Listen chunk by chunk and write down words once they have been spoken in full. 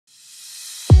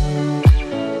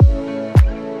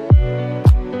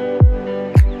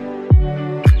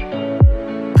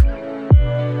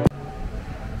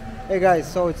Hey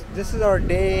guys, so this is our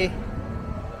day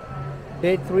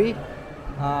 3.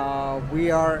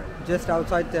 We are just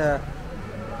outside the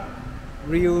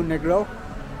RIU Negril.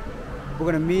 We're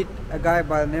gonna meet a guy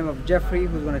by the name of Jeffrey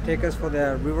who's gonna take us for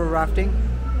the river rafting,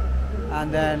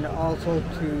 and then also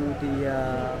to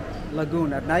the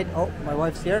lagoon at night. Oh, my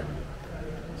wife's here,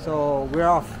 so we're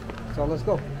off. So let's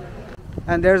go.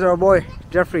 And there's our boy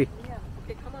Jeffrey. Yeah.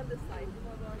 Okay, come on this side.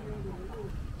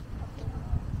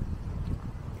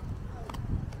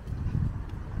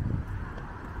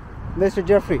 Mr.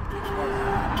 Jeffrey,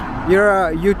 you're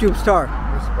a YouTube star.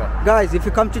 Respect. Guys, if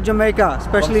you come to Jamaica,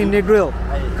 especially in Negril,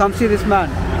 come see this man.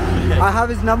 I have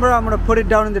his number. I'm gonna put it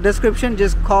down in the description.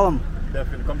 Just call him.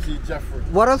 Definitely come see Jeffrey.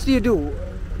 What else do you do?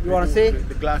 You want to say?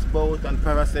 The glass boat and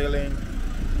parasailing,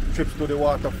 trips to the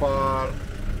waterfall,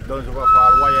 Dunsriver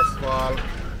Fall, YS Fall,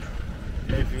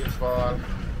 Mayfields Fall,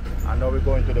 and now we're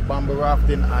going to the Bamboo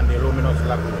Rafting and the Luminous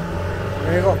Lagoon.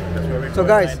 There you go. That's where we're So going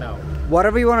guys, right now.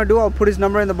 whatever you want to do, I'll put his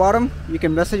number in the bottom. You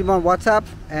can message him on WhatsApp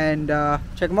and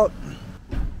check him out.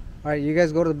 All right, you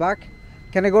guys go to the back.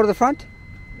 Can I go to the front?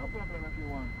 No problem if you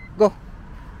want. Go.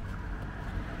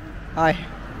 Hi.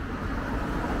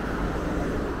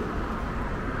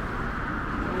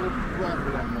 No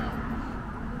problem now.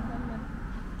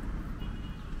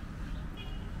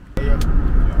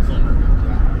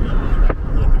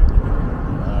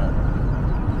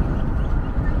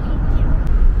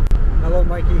 Hello,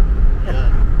 Mikey.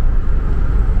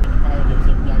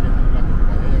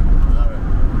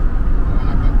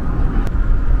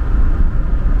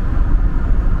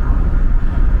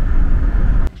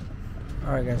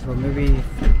 Alright guys, well maybe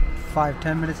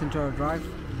 5-10 minutes into our drive,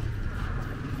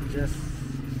 just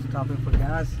stopping for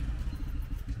gas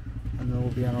and then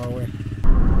we'll be on our way.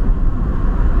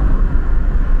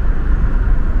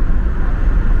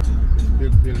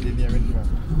 Big building here in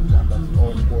that's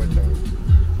old courthouse.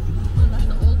 That's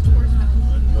the old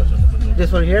courthouse.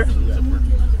 This one here? Yeah.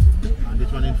 And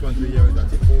this one in front of here,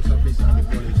 that's the post office and the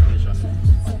police station.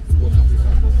 Post office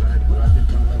on the side, Rafting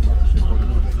Fun. This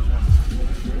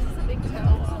is a big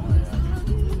town.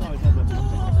 No, it's not a big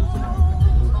town.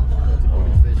 That's the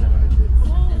police station right there.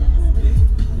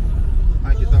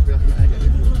 I can stop here again.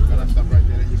 You're gonna stop right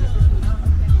there and you get the food.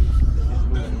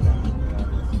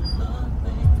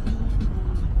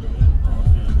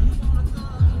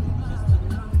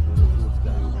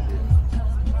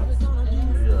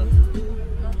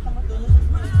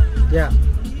 Yeah.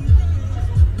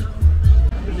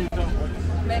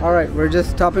 Alright, we're just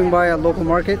stopping by a local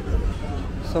market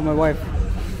so my wife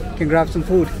can grab some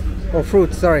food, or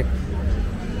fruit, sorry.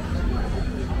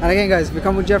 And again guys, if you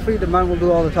come with Jeffrey, the man will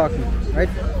do all the talking, right?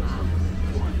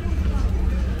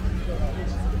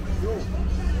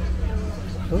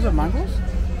 Those are mangoes?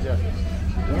 Yeah.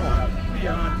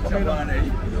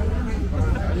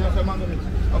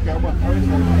 Okay,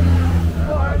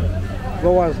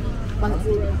 What was?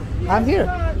 I'm here.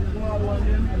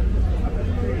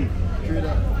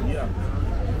 Yeah.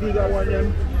 Bigger one,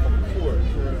 them. 4.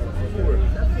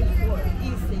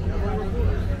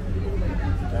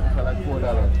 That's for like $4.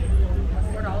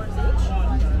 $4 each?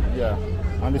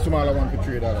 Yeah. And the smaller one for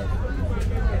 $3.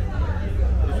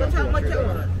 How much you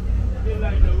want?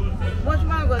 What's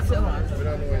mango you want? We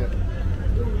don't know yet.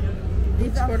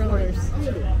 These are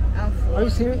 $4. Are you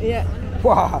serious? Yeah.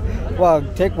 Wow. Well,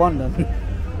 take one then.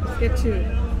 Let's get 2.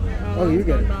 Oh, you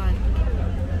get it.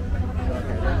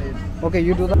 Okay,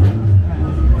 you do that.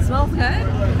 Smells good.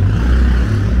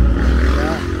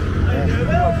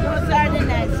 Those are the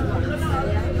nice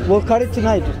ones. We'll cut it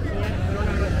tonight.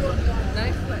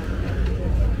 Nice.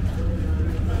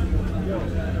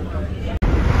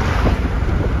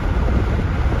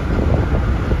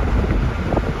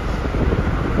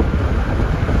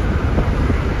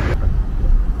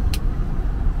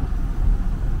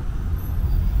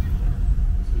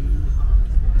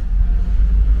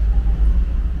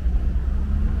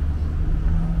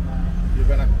 You're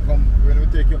gonna come, when we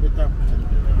take you up the top,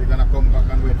 we're gonna come back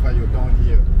and wait for you down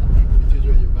here. Which is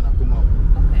where you're gonna come out.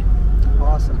 Okay.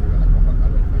 Awesome. We're gonna come back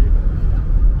and wait for you down here.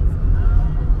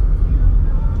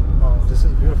 Oh, this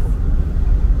is beautiful.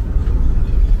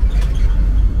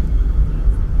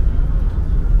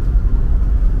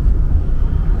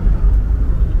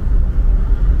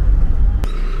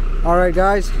 Alright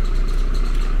guys,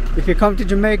 if you come to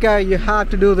Jamaica, you have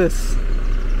to do this.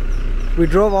 We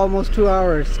drove almost 2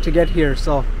 hours to get here,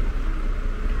 so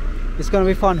it's gonna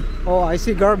be fun. Oh, I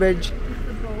see garbage.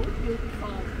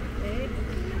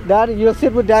 Daddy, you'll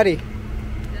sit with Daddy.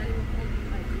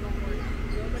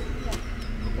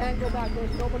 Can't go back.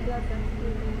 There's nobody there.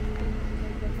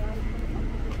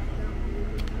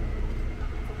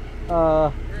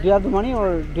 Do you have the money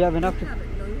or do you have enough to? Have it,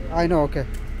 you know, you I know. Okay.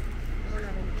 don't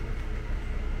have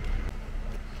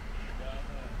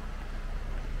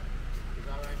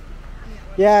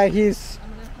any. Yeah, he's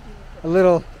a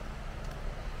little.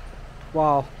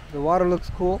 Wow, the water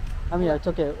looks cool. I mean, it's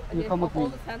okay. You Okay, come with me.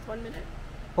 hold his hands 1 minute.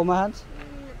 Hold my hands.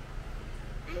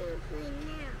 I don't play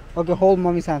now. Okay, hold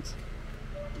mommy's hands.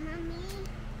 Mommy,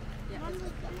 Yeah. Mommy's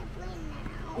gonna play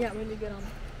now. Yeah, when we get on. Is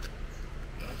it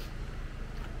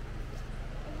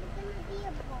gonna be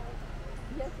a boat?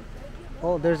 Yes, it's ready.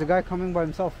 Oh, there's a guy coming by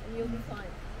himself. And you'll be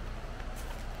fine.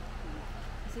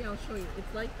 See, I'll show you.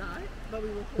 It's like that, but we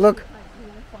will hold Look. it tight. You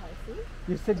won't fall, see?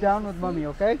 You sit down with mommy,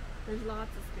 okay? There's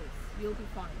lots of space. You'll be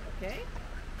fine, okay?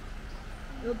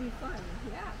 You'll be fine,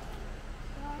 yeah.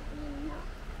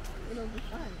 It'll be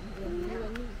fine. It'll be you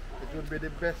and me. It would be the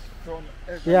best fun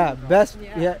ever. Yeah, best.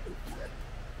 Yeah. Yeah.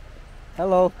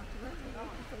 Hello.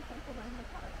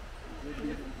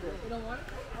 You don't want it?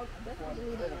 Oh, definitely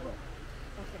leave it. Okay,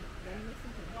 then listen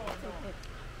to me. It's okay.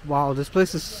 Wow, this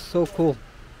place is so cool.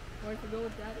 Or if you go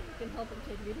with Daddy, you can help him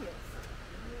take videos.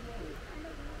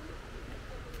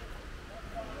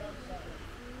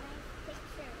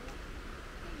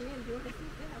 Ian, do you want to see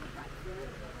if they have a track here?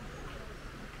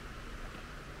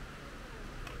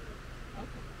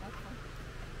 Okay, that's fine.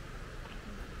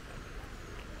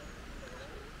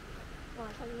 Oh, I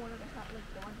thought you wanted to have like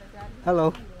the one that Daddy. Hello.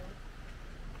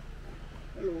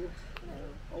 Hello.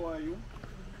 How are you?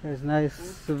 There's a nice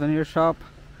souvenir shop,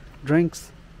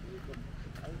 drinks.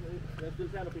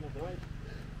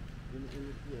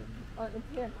 Oh, it's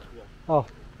here. Oh.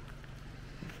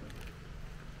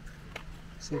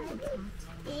 See. It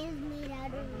is made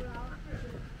out of rock.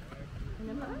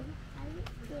 Remember? It is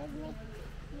made out of rock.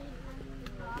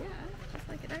 Yeah, just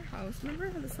like at our house. Remember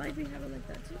on the side we have it like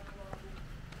that too?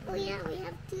 Oh yeah, we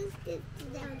have two steps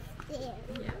downstairs.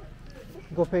 Yeah.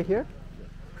 Go pay here?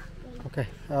 Okay.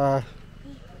 Are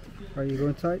you going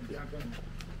inside? Good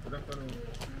afternoon.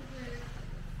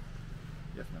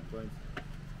 Yes, ma'am. Go inside.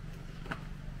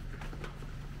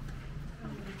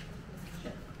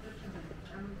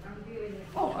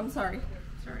 Oh, I'm sorry.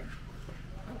 Sorry.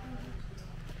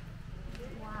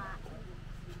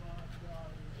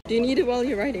 Do you need it while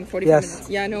you're riding? 45 Yes. minutes.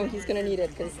 Yeah, no, he's gonna need it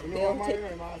because they'll take.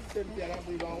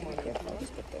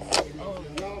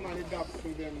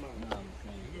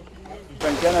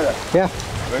 From Canada. Yeah.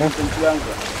 Where from Sri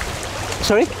Lanka?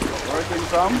 Sorry? Where came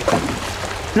from?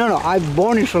 No, I'm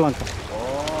born in Sri Lanka.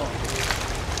 Oh.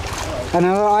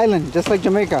 Another island, just like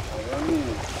Jamaica.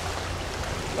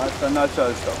 That's the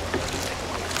natural stuff.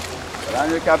 But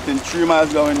I'm the captain 3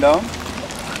 miles going down.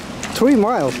 3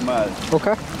 miles. 3 miles.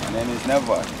 Okay. And then it's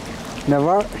never.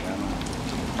 Never.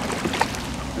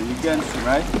 So you can swim,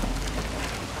 right?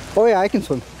 Oh yeah, I can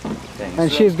swim.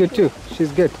 And she's good too.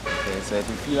 She's good. Okay, so if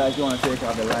you feel like you want to take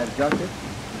off the life jacket,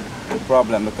 no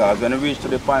problem, because when you reach to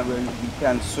the point where you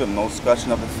can swim, no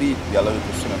scratching of the feet, you allow you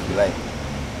to swim if you like.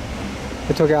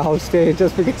 It's okay, I'll stay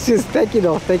just because she's. Thank you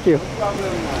though, thank you.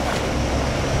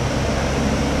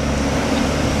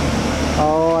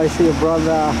 Oh, I see a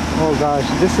brother. Oh gosh,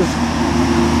 this is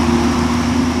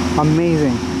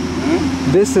amazing.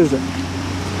 This is,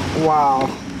 wow,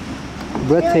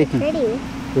 breathtaking. Pretty.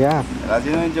 Yeah. As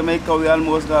you know, in Jamaica, we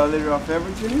almost got a little of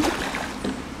everything.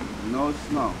 No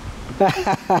snow. This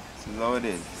is how it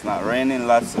is. It's not raining,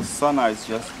 lots of sun, or it's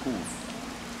just cool.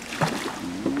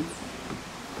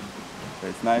 So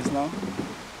it's nice now.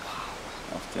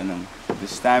 Afternoon.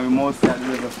 This time we mostly had a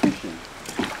little fishing.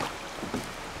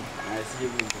 Nice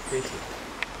evening for fishing.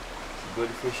 Good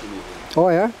fishing evening. Oh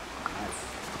yeah?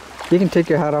 Nice. You can take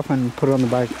your hat off and put it on the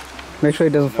bag. Make sure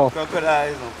it doesn't No fall.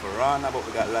 crocodiles, no piranha, but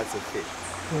we got lots of fish.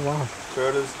 Oh wow.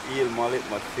 Turtles, eel, mullet,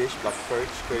 mudfish, black perch,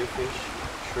 crayfish,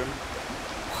 shrimp.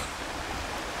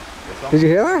 Did you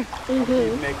hear that?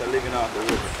 You make a living off the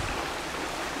river.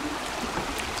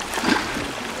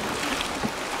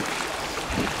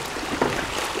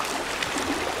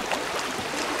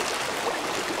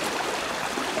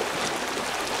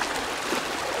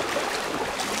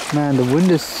 Man, the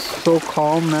wind is so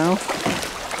calm now.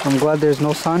 I'm glad there's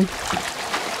no sun.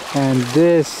 And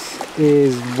this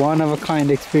is one of a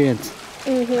kind experience.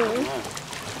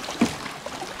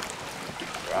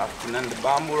 Rafting and the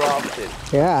bamboo rafting.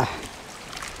 Yeah.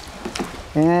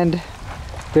 And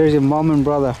there's your mom and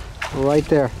brother right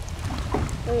there.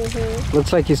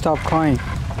 Looks like he stopped crying.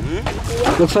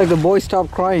 Looks like the boy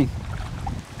stopped crying.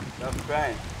 Stop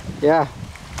crying. Yeah.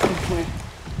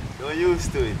 You're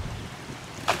used to it.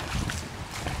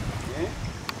 Yeah?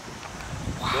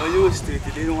 You're used to it.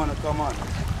 You didn't want to come on.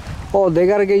 Oh, they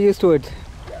gotta get used to it.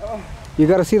 You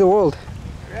gotta see the world.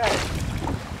 Yeah.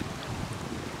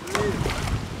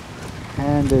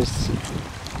 And And there's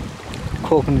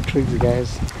coconut trees,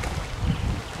 guys.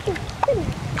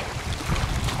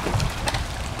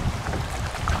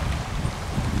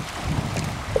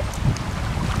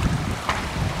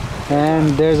 And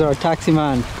there's our taxi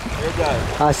man. Hey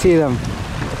guys. I see them.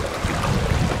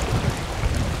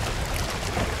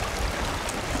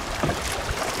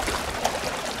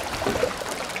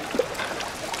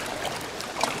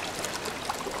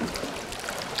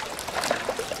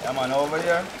 Yeah, man, over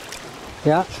here.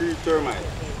 Yeah. Tree termite.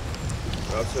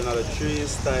 Wraps another tree,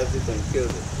 styles it and kills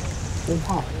it. Oh,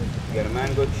 wow. You get a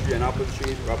mango tree, an apple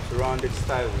tree, wraps around it,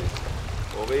 styles it.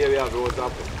 Over here we have rose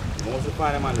apple. You mostly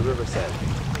find them on the riverside.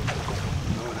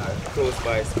 Close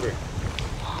by a spring.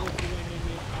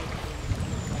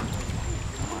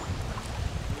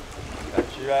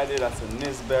 That tree right there, that's a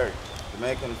nisberry,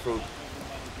 Jamaican fruit.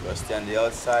 Rusty on the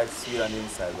outside, sweet on the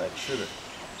inside, like sugar.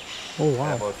 Oh,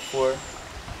 wow. About 3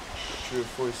 or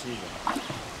 4 seasons.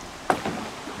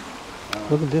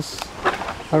 Look at this. I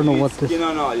don't know what this. Skin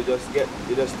or not, you just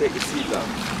take the seeds out.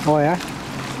 Oh, yeah?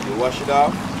 You wash it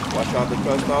off the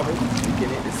crust off it, you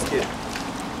can eat the skin.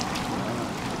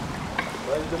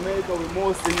 Well, in Jamaica, we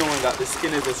mostly know that the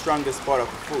skin is the strongest part of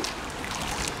the food.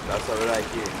 That's what we like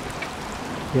here.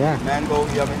 Yeah. Mango,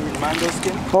 you haven't eaten mango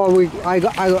skin? Oh,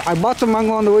 I bought some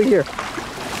mango on the way here.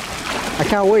 I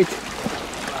can't wait.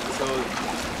 So,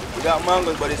 we got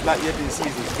mangoes, but it's not yet in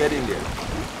season. It's getting there.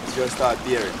 It's just start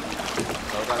bearing.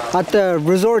 So At the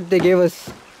resort, they gave us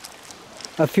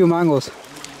a few mangoes.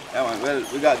 yeah, man. Well,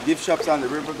 we got gift shops on the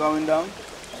river going down.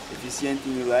 If you see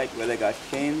anything you like, well, they got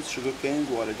canes, sugar canes,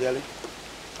 water jelly,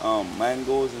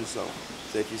 mangoes and so.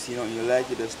 So if you see something you like,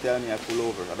 you just tell me, I pull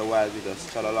over. Otherwise, we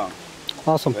just chat along.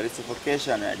 Awesome. But it's a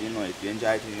vacation, right? You know, if you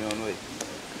enjoy it in your own way.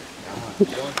 You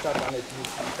don't chat on it, you see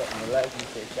something you like, you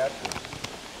say chat to it.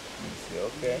 You say,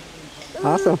 okay.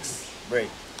 Awesome. Break.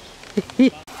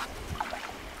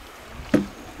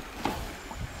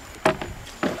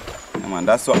 Yeah, man,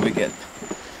 that's what we get.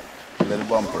 A little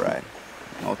bumper ride.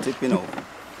 No tipping over.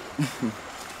 Yeah,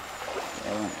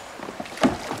 man.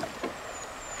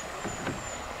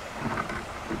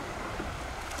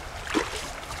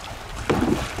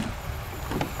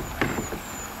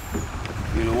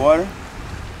 Feel the water?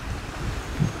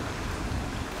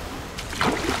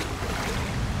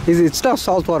 It's not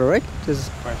salt water, right? It's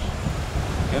Fresh.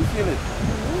 You can feel it.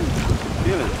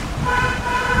 Feel it.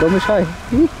 don't be shy.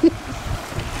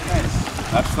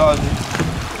 Nice. Not salty.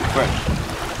 Fresh.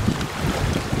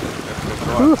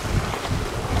 Whew.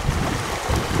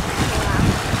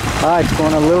 It's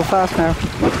going a little fast now.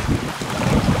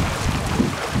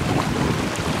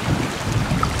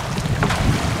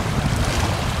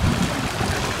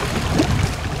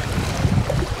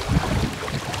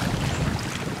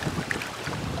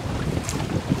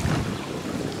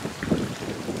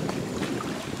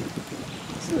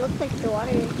 It looks like the water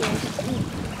is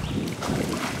here.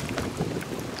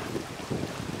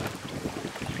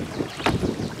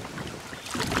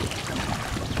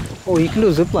 Oh, you can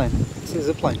do zip line. It's a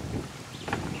zip line.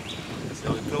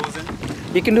 So we're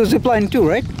closing. You can do zip line too,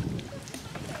 right?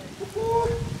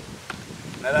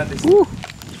 Now that this. Woo.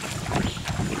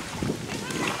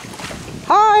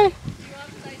 Hi.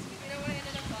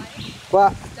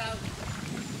 What?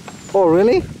 Oh,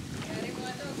 really?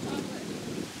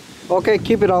 Okay,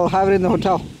 keep it. I'll have it in the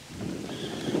hotel.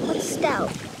 What's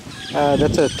stout?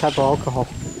 That's a type of alcohol.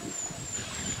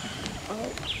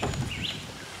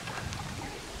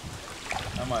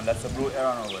 Come on, that's a blue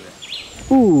heron over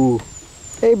there. Ooh.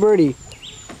 Hey, birdie.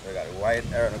 We got a white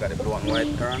heron, we got a blue and white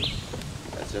heron.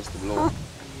 That's just the blue. Huh.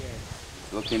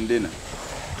 Looking dinner.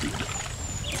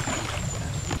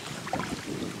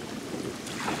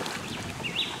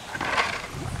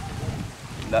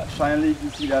 That shine leaf you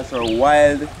see, that's our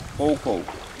wild cocoa.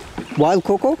 Wild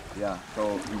cocoa? Yeah,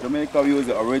 so in Jamaica we use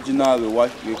the original,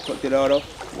 we cut it out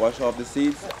of, wash off the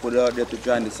seeds, put it out there to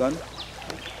dry in the sun,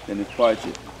 then we parch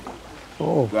it.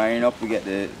 Oh, Grind up, we get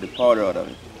the powder out of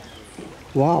it.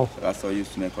 wow. So that's how we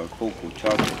used to make our cocoa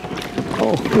chocolate.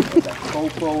 Oh, We got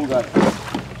cocoa, we got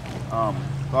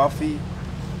coffee.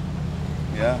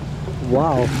 Yeah.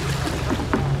 wow.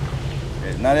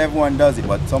 Not everyone does it,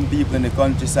 but some people in the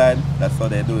countryside, that's how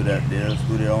they do that. They just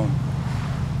do their own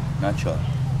natural.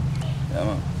 Yeah,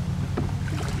 man.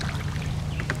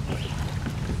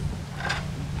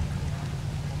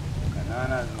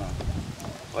 Bananas, man.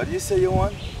 What did you say you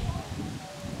want?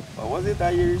 What was it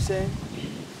that you were saying?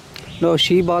 No,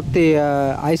 she bought the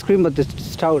ice cream, but the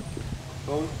stout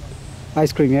Cold?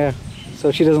 ice cream, yeah.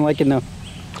 So she doesn't like it now.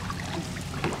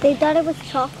 They thought it was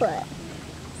chocolate.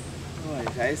 Oh,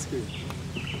 it's ice cream.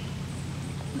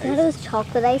 I thought it was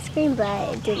chocolate ice cream,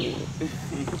 but it didn't.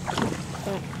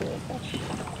 This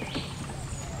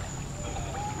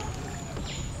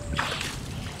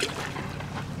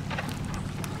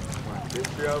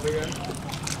tree over here,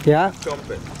 Yeah.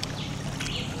 trumpet.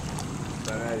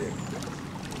 That idea.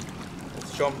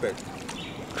 It's trumpet.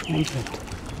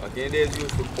 Back in the days, you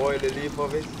used to boil the leaf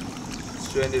of it,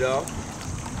 strain it off,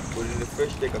 put it in the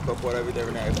fridge, take a cup of water of it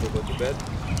every night before you go to bed.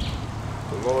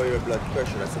 To lower your blood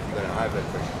pressure, that's if you got a high blood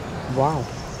pressure. Wow.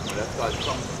 And that's called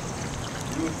trumpet.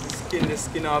 You used to skin the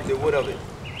skin off the wood of it.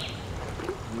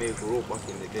 Make rope back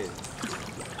in the day.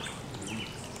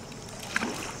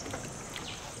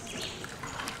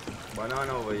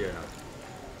 Banana over here now.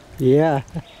 Yeah.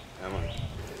 Yeah, man.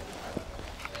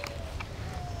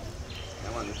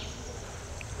 Yeah, man.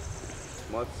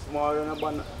 Much smaller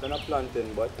than a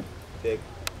plantain, but take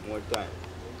more time.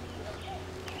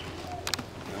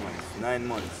 Yeah, man. It's 9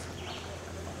 months.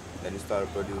 Then you start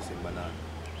producing banana.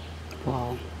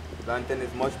 Wow. Plantain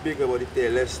is much bigger, but it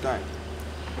takes less time.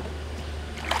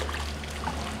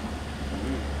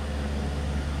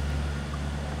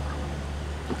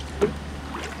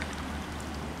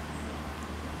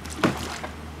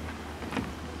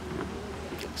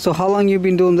 So how long you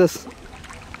been doing this?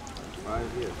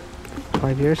 5 years.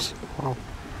 5 years. Wow.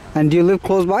 And do you live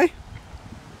close by?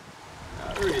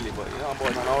 Not really, but you know,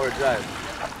 about an hour drive.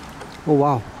 Oh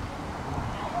wow.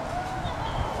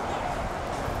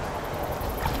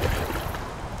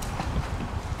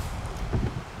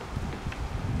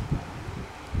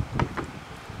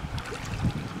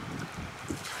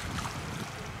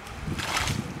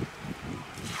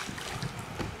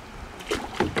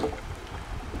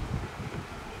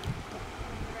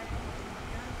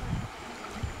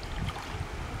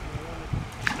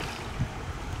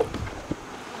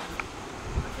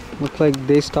 Look like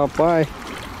they stopped by.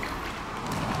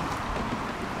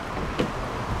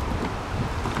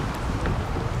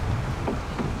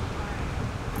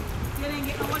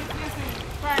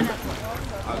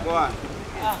 Go on.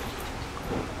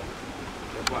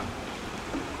 Go on.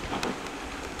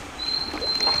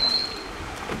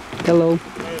 Hello.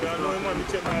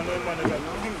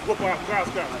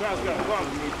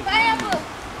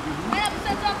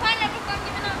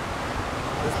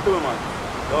 Let's do it, man.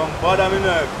 Don't bother me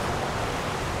nerve.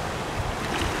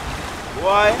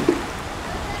 Why?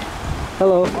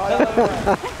 Hello. Don't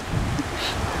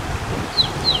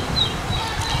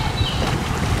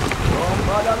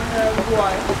bother me nerve,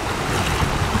 boy.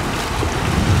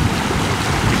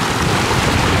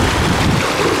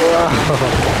 Wow.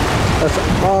 That's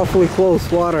awfully close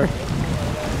water.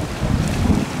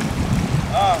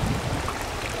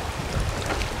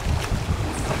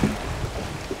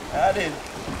 That is.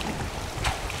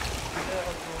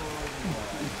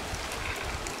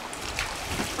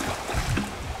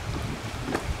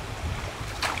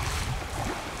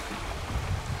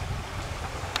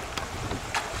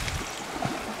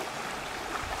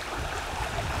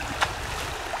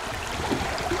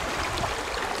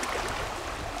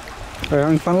 Are you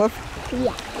having fun, love?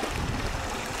 Yeah.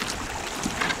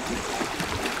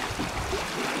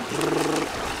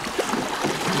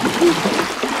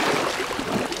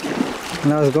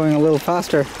 Now it's going a little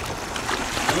faster.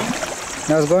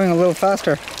 Now it's going a little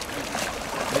faster.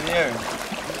 In here.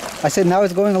 I said now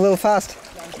it's going a little fast.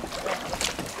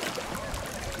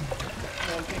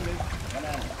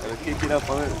 I'll kick it up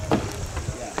a little.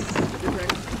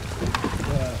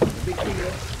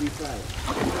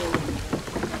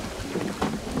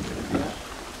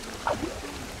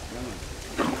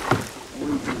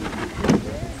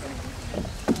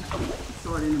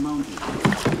 Started in the mountains.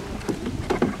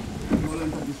 The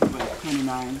length of this river is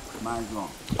 29 miles long.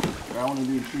 We're only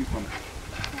doing 3 from it.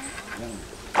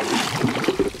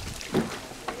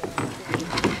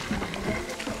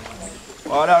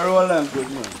 Oh, that roll length good,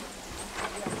 man.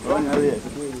 Run your race.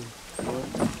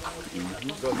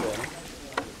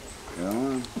 Yeah,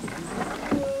 man.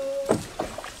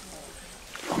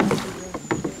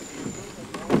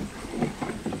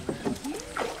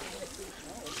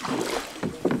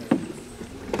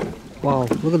 Wow,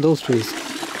 look at those trees.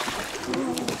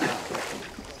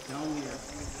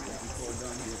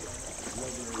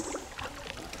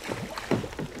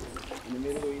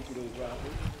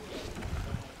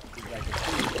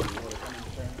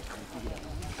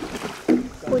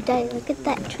 Oh, Daddy, look at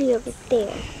that tree over there.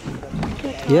 Look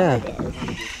how tall Yeah. it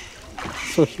is.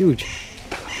 So huge.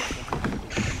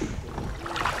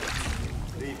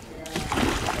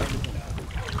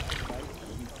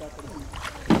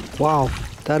 Wow,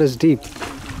 that is deep.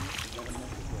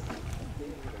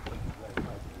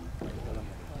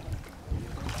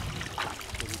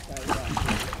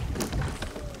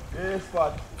 This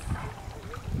spot.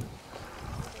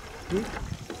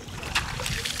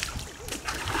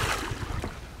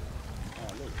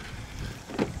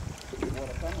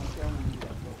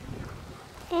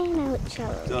 And out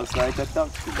shallow. Just like a duck.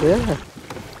 Yeah.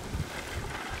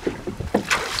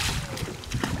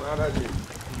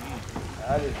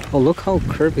 Oh, look how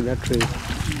curvy that tree is.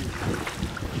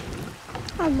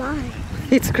 Oh my.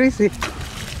 It's crazy.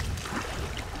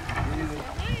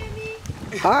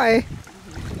 Hi.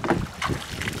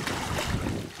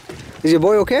 Is your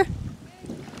boy okay?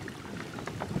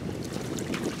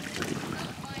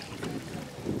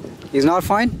 He's not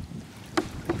fine?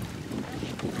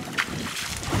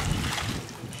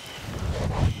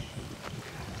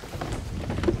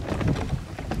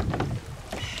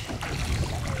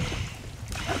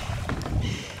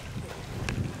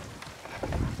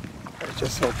 I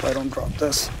just hope I don't drop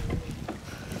this.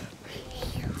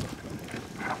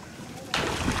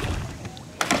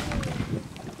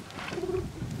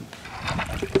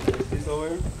 This over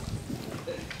here?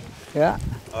 Yeah.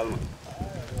 Alma.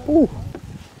 Ooh.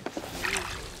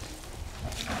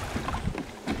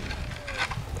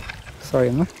 Sorry,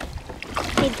 Emma.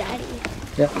 Hey, Daddy.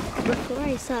 Yeah. Before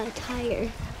I saw a tire.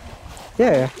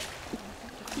 Yeah.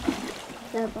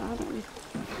 The bottom.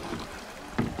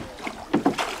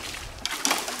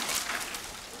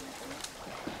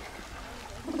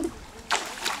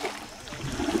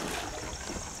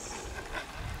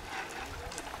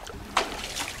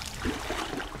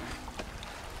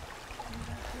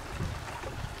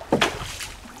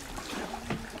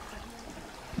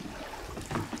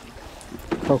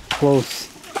 How close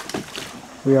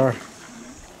we are.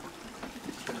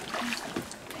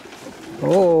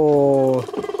 Oh,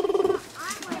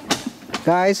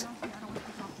 guys,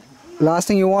 last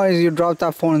thing you want is you drop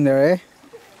that phone in there, eh?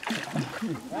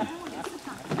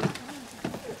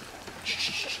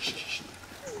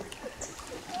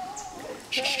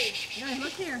 Hey,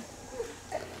 look here.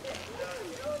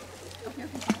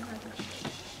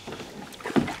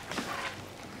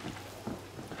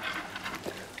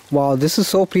 Wow, this is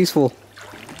so peaceful.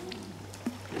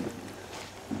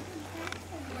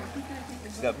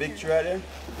 See that big tree right there?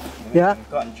 Yeah,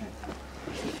 Cotton tree.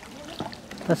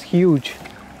 that's huge.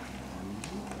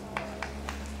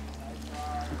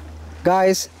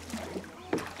 Guys,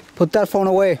 put that phone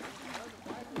away.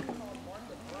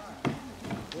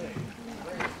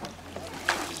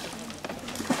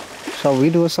 Shall we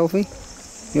do a selfie?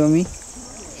 You and me?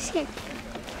 Sure.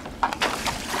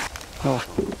 Oh.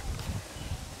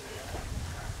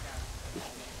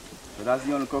 So that's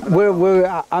the only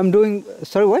crocodile. I'm doing,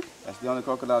 sorry, what? That's the only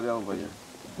crocodile there over here.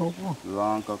 Oh, wow.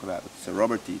 Long crocodile. It's a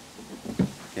rubber teeth. You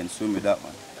can swim with that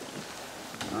one.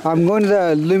 I'm going to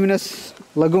the Luminous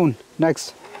Lagoon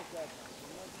next.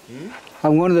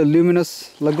 I'm going to the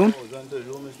Luminous Lagoon. Oh, going to the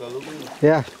room is the lagoon.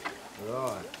 Yeah.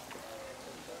 Right.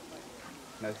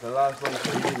 That's the last one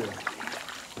for the evening.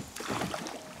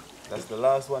 That's the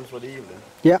last one for the evening.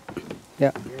 Yeah.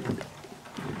 Yeah.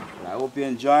 And I hope you're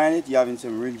enjoying it. You're having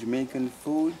some real Jamaican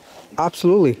food.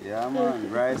 Absolutely. Yeah,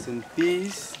 man. Rice and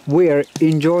peas. We are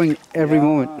enjoying every Yeah,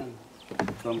 moment. man.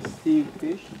 Some steamed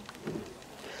fish.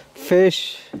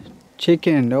 Fish,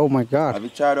 chicken. Oh my God. Have you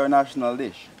tried our national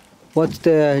dish? What's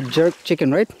the jerk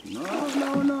chicken, right? No.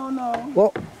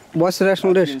 Well, what's the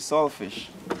national dish? Saltfish.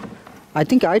 I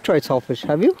think I tried saltfish.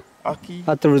 Have you? Aki.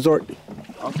 At the resort.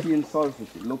 Aki and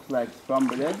saltfish. It looks like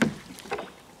scrambled egg,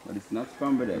 but it's not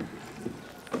scrambled egg.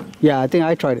 Yeah, I think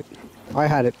I tried it. I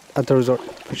had it at the resort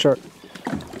for sure.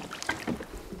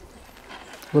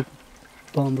 Look,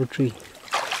 bamboo tree.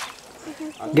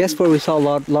 Guess where we saw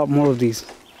a lot more of these?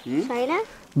 China?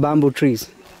 Bamboo trees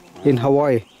in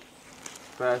Hawaii.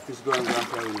 Fast fish going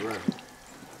down in the river.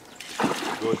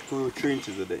 It goes 2 to 3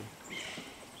 inches a day.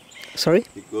 Sorry?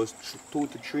 It goes 2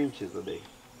 to 3 inches a day.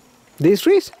 These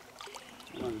trees?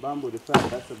 Man, bamboo,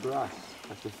 that's a grass.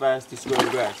 That's the fastest growing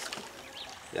grass.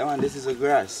 Yeah, man, this is a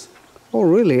grass. Oh,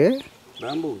 really, eh?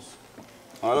 Bamboos.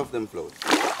 All of them float.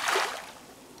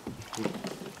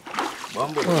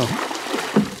 Bamboo. Oh.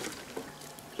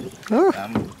 Oh.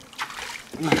 Bamboo.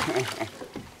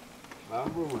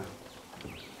 Bamboo, man.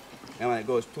 Yeah, man, it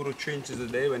goes 2 to 3 inches a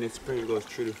day. When it's spring, it goes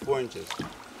 3 to 4 inches.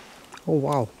 Oh,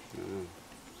 wow.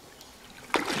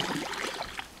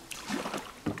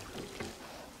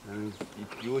 And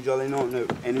it usually not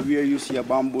anywhere you see a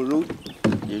bamboo root,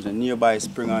 there's a nearby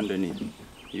spring underneath.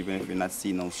 Even if you're not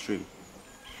seeing no stream,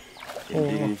 you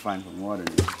can find some water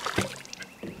there.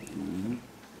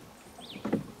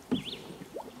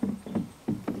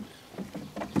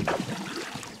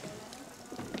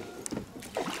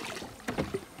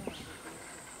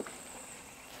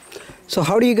 So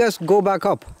how do you guys go back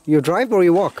up? You drive or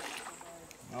you walk?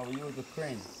 Now we use the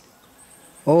crane.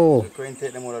 Oh. The crane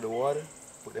take them out of the water,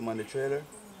 put them on the trailer,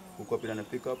 hook up it on the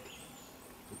pickup,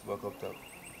 put it back up top.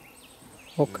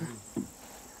 Okay.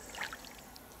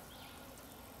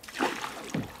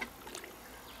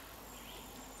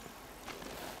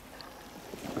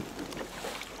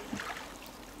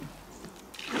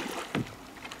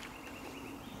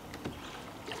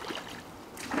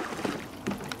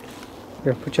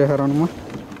 Here, put your head on, Ma.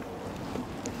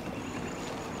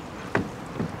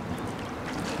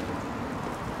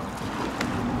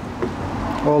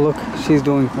 Oh look, she's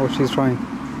doing what she's trying.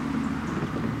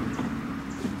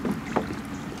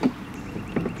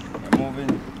 I'm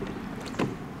moving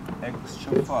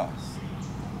extra fast.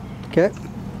 Okay.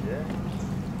 Yeah.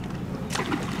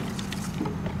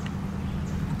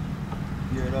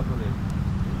 Gear it up a bit.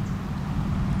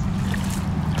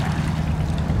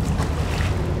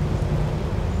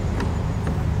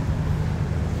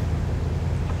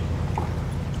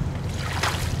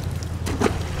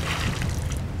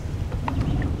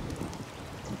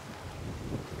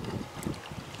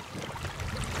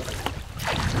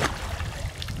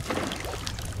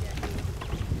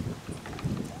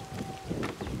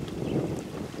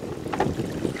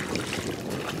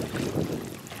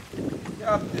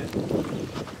 Captain.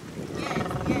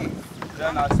 Yes.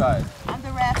 Stand outside. I'm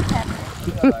the raft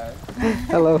captain. Alright.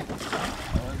 Hello. I was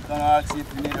gonna ask you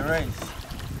if you need a race.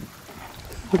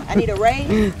 I need a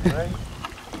raise. Right?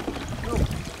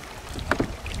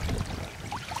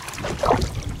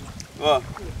 Go.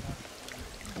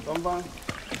 Come on.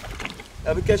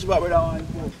 Let me catch you back with that one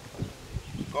too.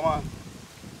 Come on.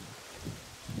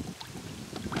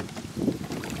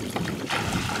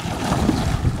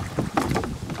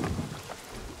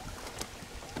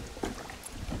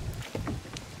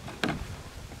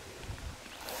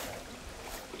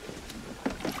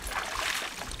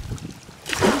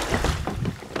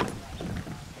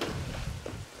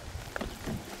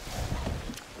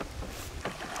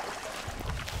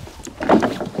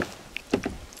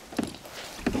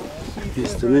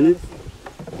 Just a minute.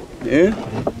 Yeah?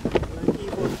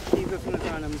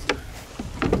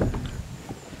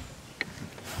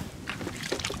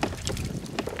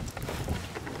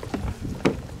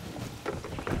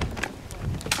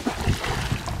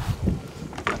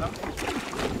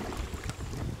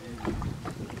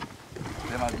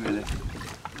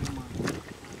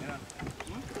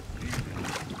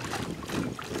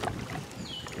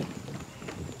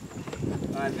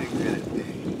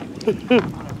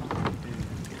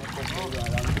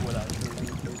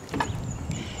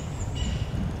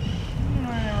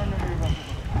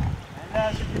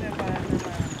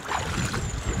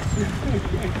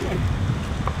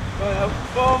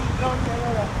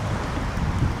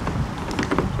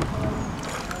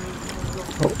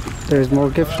 Oh, there's more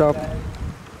gift shop.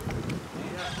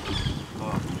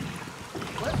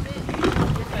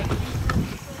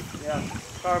 Yeah,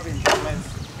 carving. Eh?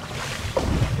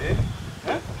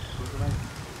 Huh?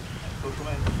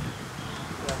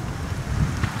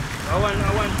 I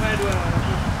want find one.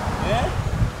 Yeah?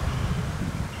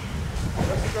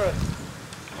 That's the girl.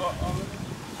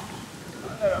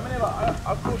 I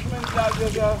push me inside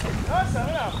your girl. That's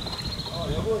enough. Oh,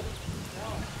 you're good.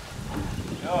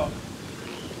 Yeah.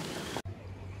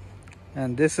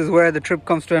 And this is where the trip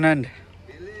comes to an end.